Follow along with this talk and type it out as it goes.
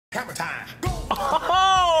Camera time. Go!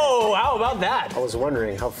 Oh, how about that? I was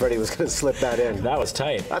wondering how Freddie was going to slip that in. That was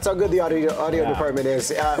tight. That's how good the audio department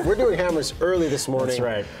is. We're doing hammers early this morning. That's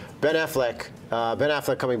right. Ben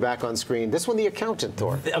Affleck coming back on screen. This one, the accountant,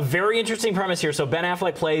 Thor. A very interesting premise here. So Ben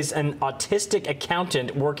Affleck plays an autistic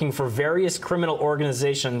accountant working for various criminal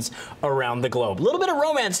organizations around the globe. A little bit of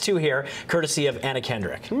romance, too, here, courtesy of Anna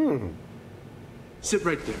Kendrick. Sit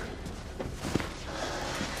right there.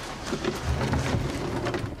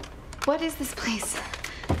 What is this place?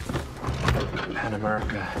 Pan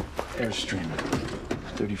America Airstream.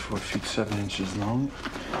 34 feet 7 inches long,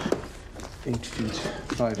 8 feet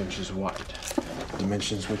 5 inches wide.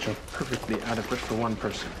 Dimensions which are perfectly adequate for one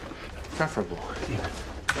person. Preferable, even.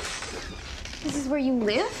 This is where you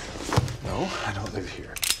live? No, I don't live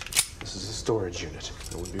here. This is a storage unit.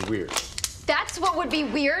 That would be weird. That's what would be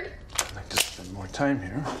weird? I'd like to spend more time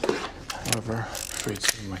here. However, I'm afraid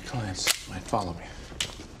some of my clients might follow me.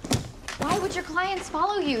 Why would your clients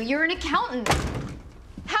follow you? You're an accountant.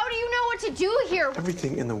 How do you know what to do here?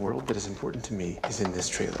 Everything in the world that is important to me is in this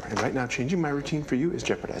trailer. And right now, changing my routine for you is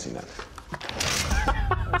jeopardizing that.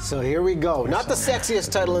 So here we go. Not the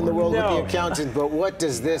sexiest title in the world with the accountant, but what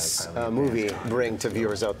does this movie bring to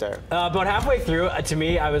viewers out there? About halfway through, to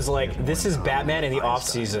me, I was like, this is Batman in the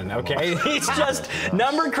off-season, okay? He's just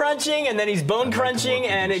number crunching, and then he's bone crunching,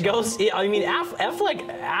 and it goes, I mean,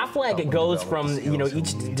 Affleck goes from, you know,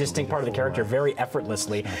 each distinct part of the character very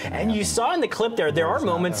effortlessly. And you saw in the clip there are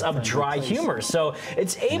moments of dry humor. So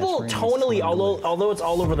it's able tonally, although it's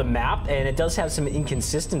all over the map, and it does have some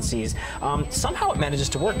inconsistencies, somehow it manages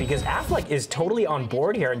to work because Affleck is totally on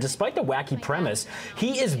board here, and despite the wacky premise,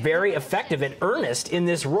 he is very effective and earnest in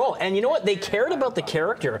this role. And you know what? They cared about the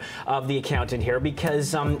character of the accountant here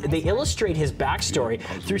because they illustrate his backstory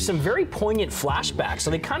through some very poignant flashbacks. So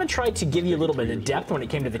they kind of tried to give you a little bit of depth when it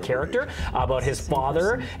came to the character about his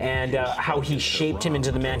father and how he shaped him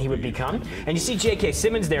into the man he would become. And you see J.K.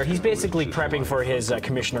 Simmons there. He's basically prepping for his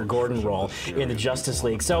Commissioner Gordon role in the Justice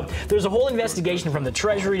League. So there's a whole investigation from the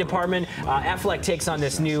Treasury Department. Affleck takes on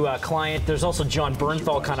this new client. There's also John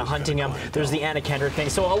Bernthal kind of hunting him. There's the Anna Kendrick thing.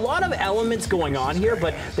 So a lot of elements going on here,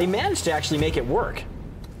 but they managed to actually make it work.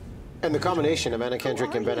 And the combination of Anna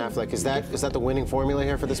Kendrick and Ben Affleck, is that the winning formula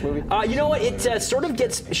here for this movie? You know what? It sort of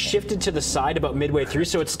gets shifted to the side about midway through,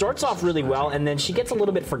 so it starts off really well, and then she gets a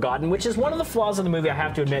little bit forgotten, which is one of the flaws of the movie, I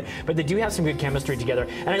have to admit, but they do have some good chemistry together.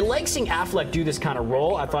 And I like seeing Affleck do this kind of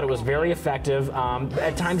role. I thought it was very effective.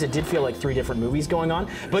 At times, it did feel like 3 different movies going on,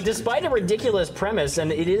 but despite a ridiculous premise,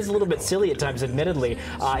 and it is a little bit silly at times, admittedly,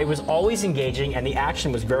 it was always engaging, and the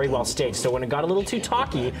action was very well staged. So when it got a little too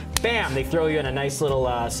talky, bam, they throw you in a nice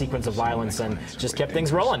little sequence of violence and just kept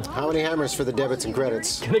things rolling. How many hammers for the debits and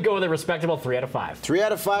credits? Gonna go with a respectable 3 out of 5. 3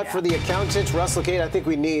 out of 5 for the accountant. Russell Cade, I think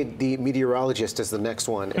we need the meteorologist as the next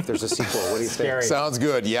one if there's a sequel. What do you think? Sounds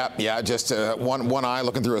good. Yeah. Just one eye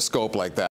looking through a scope like that.